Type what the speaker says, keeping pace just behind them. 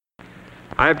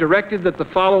I have directed that the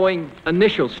following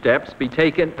initial steps be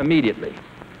taken immediately.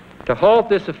 To halt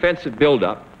this offensive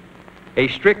buildup, a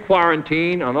strict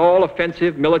quarantine on all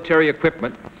offensive military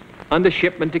equipment under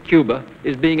shipment to Cuba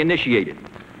is being initiated.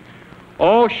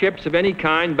 All ships of any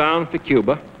kind bound for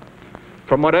Cuba,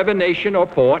 from whatever nation or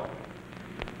port,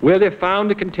 where they're found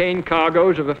to contain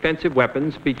cargoes of offensive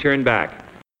weapons, be turned back.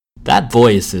 That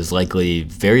voice is likely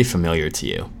very familiar to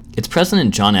you. It's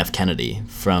President John F. Kennedy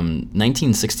from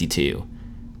 1962.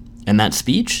 And that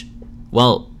speech?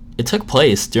 Well, it took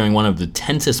place during one of the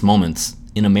tensest moments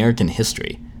in American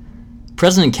history.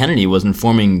 President Kennedy was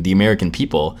informing the American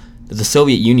people that the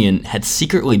Soviet Union had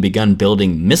secretly begun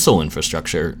building missile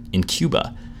infrastructure in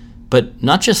Cuba. But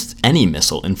not just any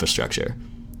missile infrastructure.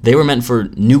 They were meant for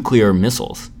nuclear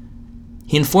missiles.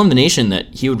 He informed the nation that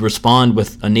he would respond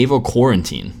with a naval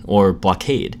quarantine, or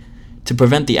blockade, to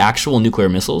prevent the actual nuclear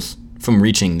missiles from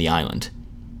reaching the island.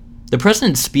 The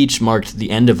president's speech marked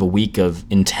the end of a week of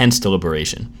intense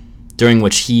deliberation, during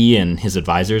which he and his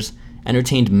advisors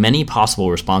entertained many possible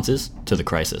responses to the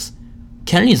crisis.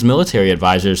 Kennedy's military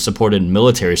advisors supported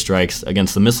military strikes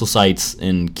against the missile sites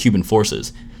and Cuban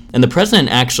forces, and the president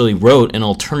actually wrote an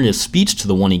alternative speech to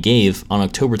the one he gave on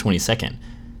October 22nd.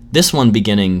 This one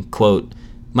beginning, quote,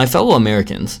 "My fellow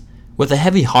Americans, with a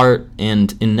heavy heart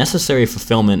and in necessary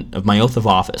fulfillment of my oath of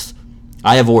office,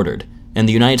 I have ordered, and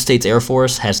the United States Air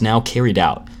Force has now carried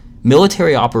out,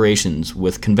 military operations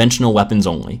with conventional weapons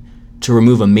only to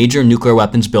remove a major nuclear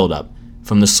weapons buildup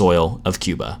from the soil of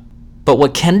Cuba." But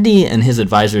what Kennedy and his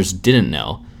advisors didn't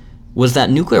know was that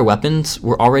nuclear weapons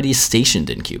were already stationed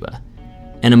in Cuba,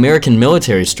 and American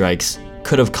military strikes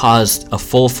could have caused a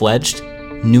full-fledged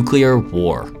nuclear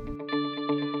war.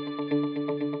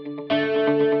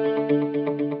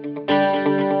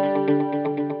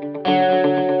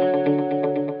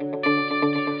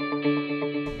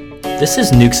 This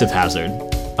is Nukes of Hazard,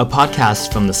 a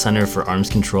podcast from the Center for Arms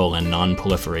Control and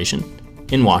Non-Proliferation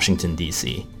in Washington,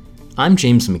 D.C. I'm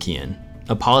James McKeon,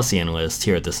 a policy analyst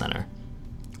here at the Center.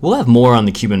 We'll have more on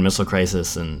the Cuban Missile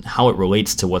Crisis and how it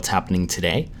relates to what's happening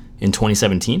today in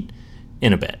 2017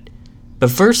 in a bit. But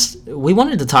first, we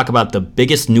wanted to talk about the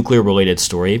biggest nuclear-related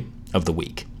story of the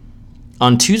week.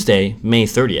 On Tuesday, May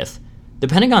 30th, the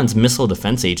Pentagon's Missile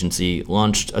Defense Agency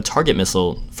launched a target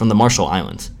missile from the Marshall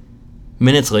Islands.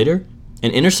 Minutes later,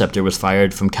 an interceptor was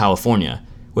fired from California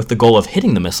with the goal of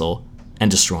hitting the missile and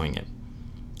destroying it.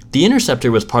 The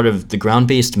interceptor was part of the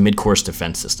Ground-Based Midcourse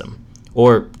Defense System,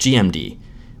 or GMD,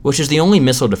 which is the only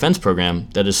missile defense program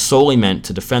that is solely meant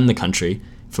to defend the country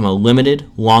from a limited,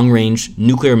 long-range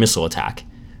nuclear missile attack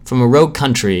from a rogue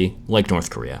country like North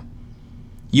Korea.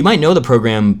 You might know the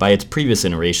program by its previous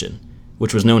iteration,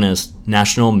 which was known as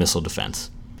National Missile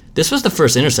Defense. This was the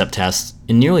first intercept test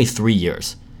in nearly 3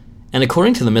 years. And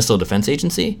according to the Missile Defense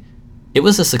Agency, it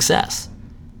was a success.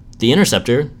 The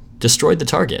interceptor destroyed the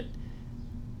target.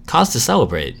 Cause to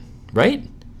celebrate, right?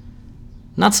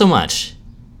 Not so much.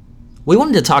 We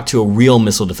wanted to talk to a real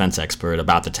missile defense expert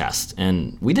about the test,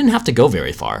 and we didn't have to go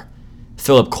very far.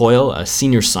 Philip Coyle, a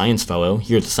senior science fellow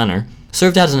here at the Center,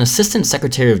 served as an assistant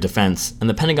secretary of defense and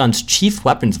the Pentagon's chief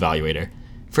weapons evaluator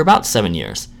for about 7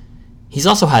 years. He's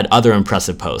also had other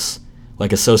impressive posts,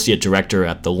 like Associate Director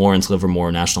at the Lawrence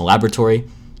Livermore National Laboratory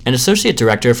and Associate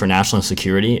Director for National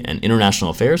Security and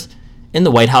International Affairs in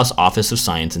the White House Office of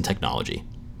Science and Technology.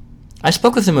 I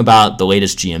spoke with him about the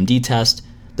latest GMD test,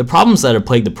 the problems that have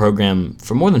plagued the program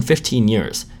for more than 15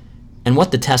 years, and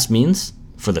what the test means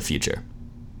for the future.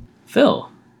 Phil,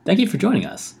 thank you for joining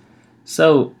us.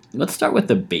 So let's start with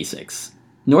the basics.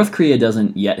 North Korea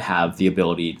doesn't yet have the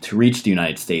ability to reach the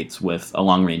United States with a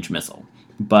long-range missile.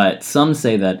 But some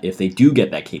say that if they do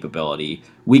get that capability,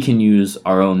 we can use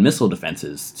our own missile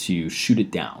defenses to shoot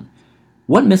it down.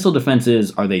 What missile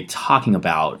defenses are they talking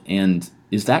about, and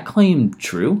is that claim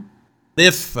true?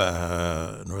 If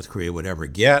North Korea would ever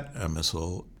get a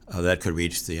missile that could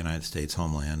reach the United States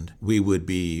homeland, we would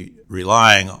be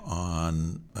relying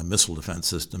on a missile defense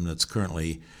system that's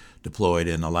currently deployed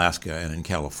in Alaska and in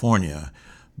California,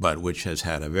 but which has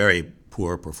had a very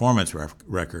poor performance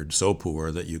record, so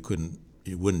poor that you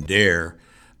wouldn't dare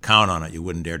count on it, you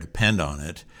wouldn't dare depend on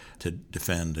it to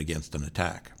defend against an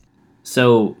attack.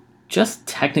 So, just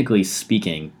technically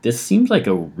speaking, this seems like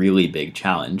a really big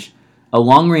challenge. A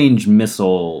long-range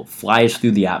missile flies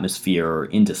through the atmosphere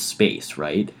into space,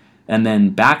 right? And then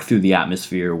back through the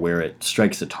atmosphere where it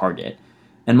strikes a target.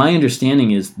 And my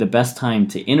understanding is the best time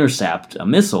to intercept a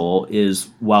missile is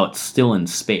while it's still in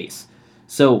space.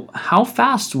 So, how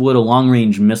fast would a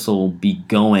long-range missile be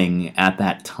going at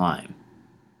that time?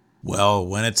 Well,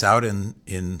 when it's out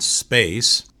in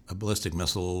space, a ballistic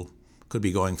missile could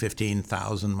be going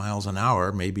 15,000 miles an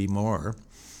hour, maybe more,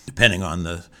 depending on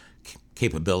the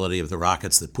capability of the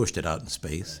rockets that pushed it out in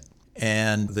space.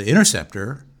 And the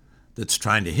interceptor that's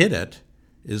trying to hit it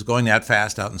is going that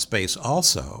fast out in space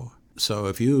also. So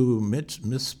if you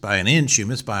miss by an inch, you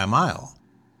miss by a mile.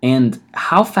 And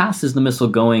how fast is the missile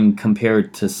going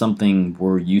compared to something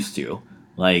we're used to,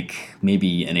 like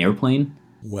maybe an airplane?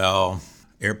 Well,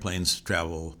 airplanes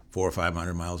travel 400 or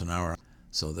 500 miles an hour.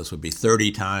 So this would be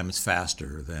 30 times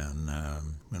faster than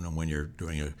when you're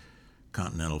doing a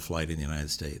continental flight in the United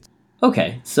States.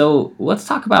 Okay, so let's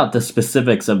talk about the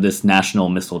specifics of this National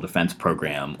Missile Defense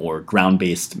Program, or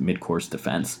Ground-Based Midcourse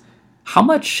Defense. How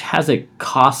much has it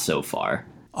cost so far?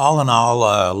 All in all,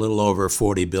 a little over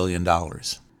 $40 billion.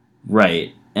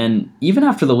 Right, and even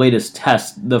after the latest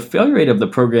test, the failure rate of the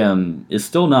program is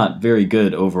still not very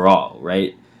good overall,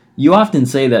 right? You often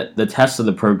say that the tests of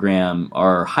the program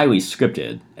are highly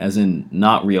scripted, as in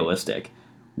not realistic.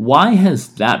 Why has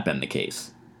that been the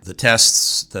case? The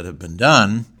tests that have been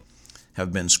done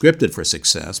have been scripted for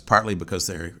success, partly because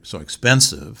they're so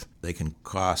expensive. They can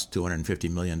cost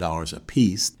 $250 million a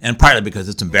piece, and partly because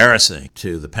it's embarrassing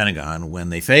to the Pentagon when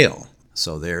they fail.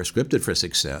 So they're scripted for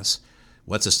success.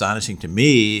 What's astonishing to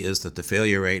me is that the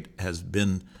failure rate has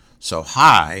been so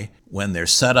high when they're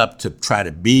set up to try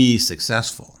to be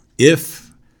successful. If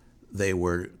they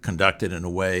were conducted in a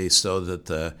way so that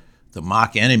the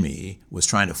mock enemy was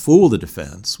trying to fool the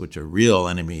defense, which a real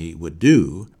enemy would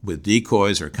do, with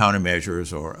decoys or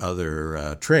countermeasures or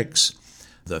other tricks,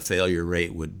 the failure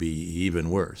rate would be even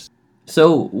worse.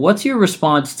 So what's your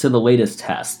response to the latest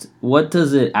test? What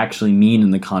does it actually mean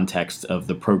in the context of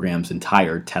the program's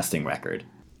entire testing record?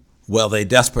 Well, they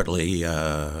desperately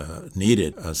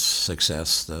needed a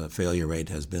success. The failure rate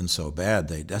has been so bad,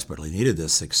 they desperately needed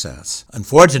this success.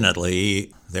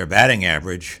 Unfortunately, their batting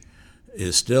average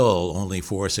is still only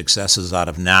 4 successes out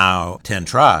of now 10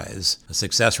 tries, a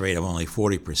success rate of only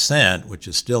 40%, which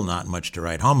is still not much to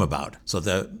write home about. So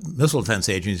the Missile Defense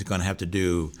Agency is going to have to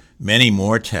do many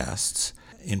more tests.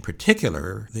 In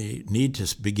particular, they need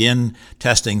to begin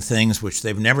testing things which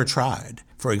they've never tried.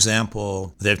 For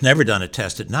example, they've never done a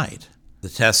test at night. The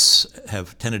tests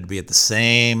have tended to be at the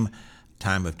same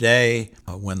time of day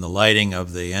when the lighting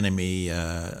of the enemy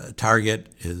target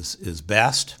is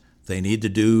best. They need to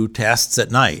do tests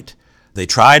at night. They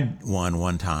tried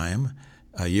one time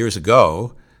years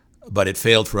ago, but it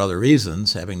failed for other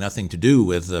reasons, having nothing to do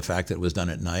with the fact that it was done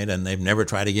at night, and they've never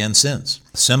tried again since.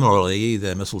 Similarly,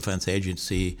 the Missile Defense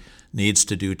Agency needs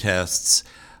to do tests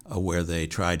where they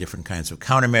try different kinds of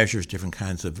countermeasures, different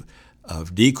kinds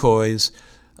of decoys.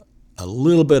 A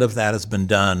little bit of that has been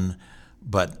done,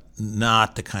 but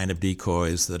not the kind of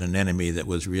decoys that an enemy that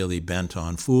was really bent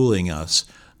on fooling us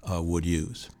would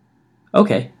use.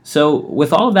 Okay, so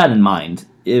with all of that in mind,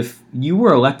 if you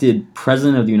were elected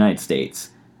President of the United States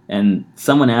and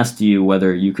someone asked you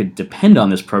whether you could depend on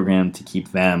this program to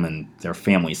keep them and their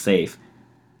family safe,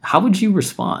 how would you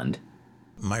respond?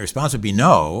 My response would be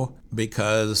no,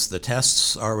 because the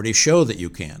tests already show that you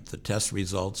can't. The test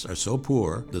results are so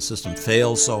poor, the system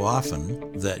fails so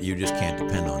often that you just can't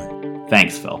depend on it.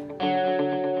 Thanks, Phil.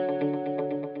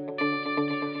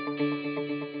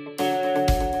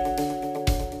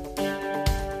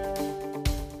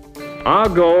 Our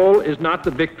goal is not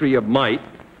the victory of might,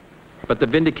 but the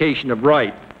vindication of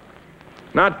right.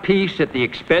 Not peace at the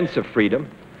expense of freedom,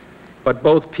 but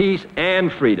both peace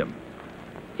and freedom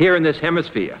here in this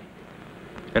hemisphere,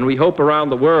 and we hope around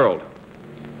the world.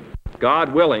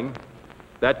 God willing,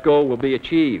 that goal will be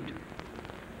achieved.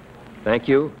 Thank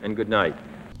you and good night.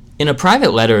 In a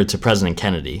private letter to President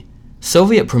Kennedy,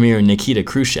 Soviet Premier Nikita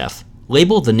Khrushchev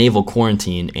labeled the naval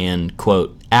quarantine an,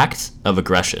 quote, act of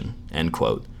aggression, end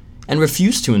quote, and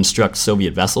refused to instruct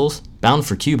Soviet vessels bound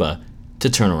for Cuba to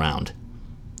turn around.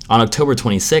 On October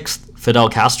 26th, Fidel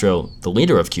Castro, the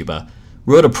leader of Cuba,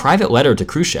 wrote a private letter to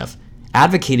Khrushchev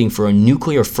advocating for a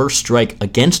nuclear first strike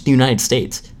against the United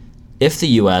States if the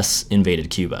U.S. invaded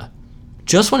Cuba.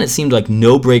 Just when it seemed like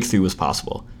no breakthrough was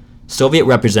possible, Soviet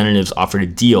representatives offered a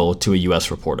deal to a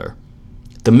U.S. reporter.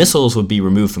 The missiles would be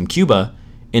removed from Cuba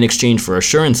in exchange for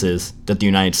assurances that the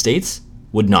United States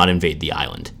would not invade the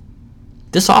island.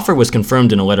 This offer was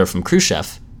confirmed in a letter from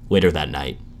Khrushchev later that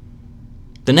night.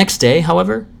 The next day,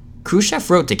 however, Khrushchev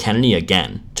wrote to Kennedy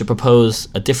again to propose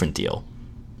a different deal.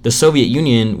 The Soviet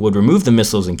Union would remove the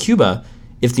missiles in Cuba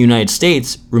if the United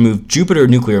States removed Jupiter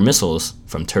nuclear missiles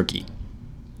from Turkey.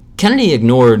 Kennedy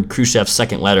ignored Khrushchev's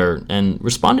second letter and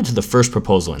responded to the first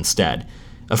proposal instead,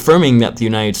 affirming that the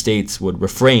United States would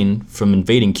refrain from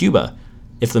invading Cuba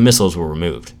if the missiles were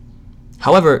removed.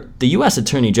 However, the U.S.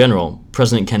 Attorney General,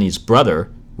 President Kennedy's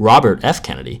brother, Robert F.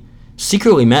 Kennedy,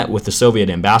 secretly met with the Soviet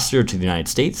ambassador to the United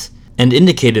States and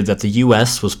indicated that the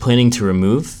US was planning to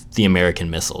remove the American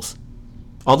missiles.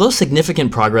 Although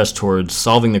significant progress towards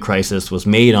solving the crisis was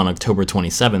made on October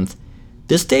 27th,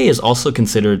 this day is also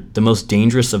considered the most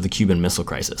dangerous of the Cuban Missile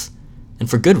Crisis, and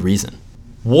for good reason.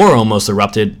 War almost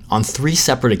erupted on 3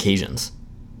 separate occasions.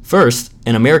 First,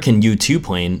 an American U-2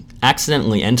 plane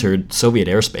accidentally entered Soviet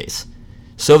airspace.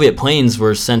 Soviet planes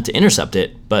were sent to intercept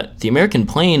it, but the American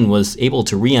plane was able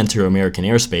to re-enter American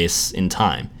airspace in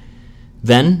time.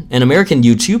 Then, an American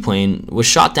U-2 plane was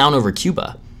shot down over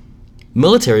Cuba.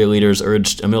 Military leaders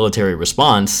urged a military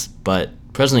response, but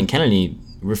President Kennedy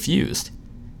refused.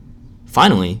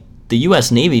 Finally, the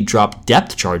US Navy dropped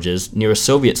depth charges near a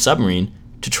Soviet submarine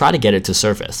to try to get it to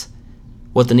surface.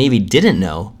 What the Navy didn't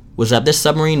know was that this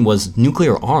submarine was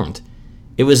nuclear armed.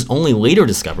 It was only later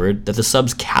discovered that the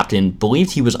sub's captain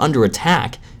believed he was under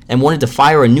attack and wanted to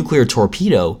fire a nuclear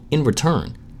torpedo in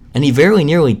return. And he very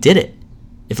nearly did it,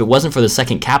 if it wasn't for the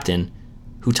second captain,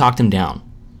 who talked him down.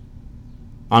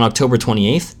 On October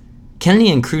 28th, Kennedy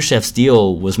and Khrushchev's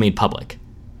deal was made public.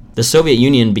 The Soviet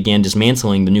Union began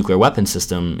dismantling the nuclear weapons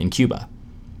system in Cuba.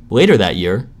 Later that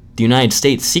year, the United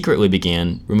States secretly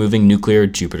began removing nuclear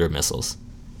Jupiter missiles.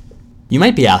 You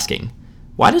might be asking,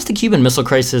 why does the Cuban Missile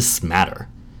Crisis matter?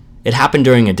 It happened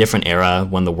during a different era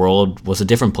when the world was a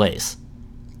different place.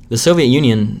 The Soviet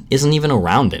Union isn't even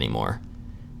around anymore.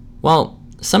 Well,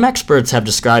 some experts have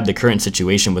described the current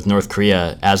situation with North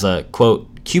Korea as a, quote,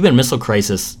 Cuban Missile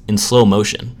Crisis in slow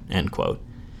motion, end quote.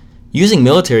 Using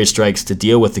military strikes to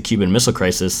deal with the Cuban Missile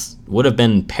Crisis would have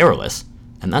been perilous,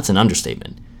 and that's an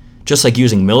understatement. Just like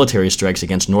using military strikes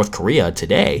against North Korea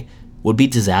today would be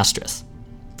disastrous.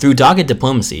 Through dogged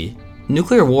diplomacy,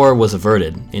 nuclear war was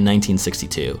averted in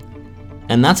 1962,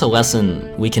 and that's a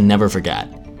lesson we can never forget,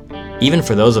 even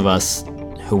for those of us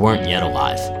who weren't yet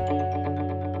alive.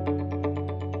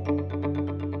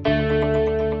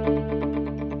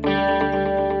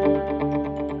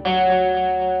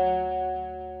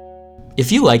 If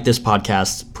you like this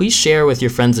podcast, please share with your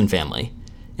friends and family.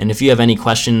 And if you have any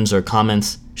questions or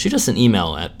comments, shoot us an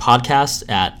email at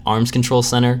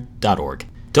podcast@armscontrolcenter.org.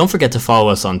 Don't forget to follow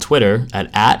us on Twitter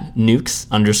at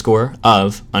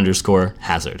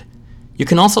 @nukes_of_hazard. You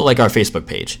can also like our Facebook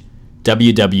page,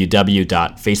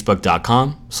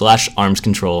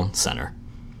 www.facebook.com/armscontrolcenter.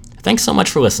 Thanks so much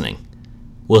for listening.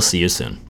 We'll see you soon.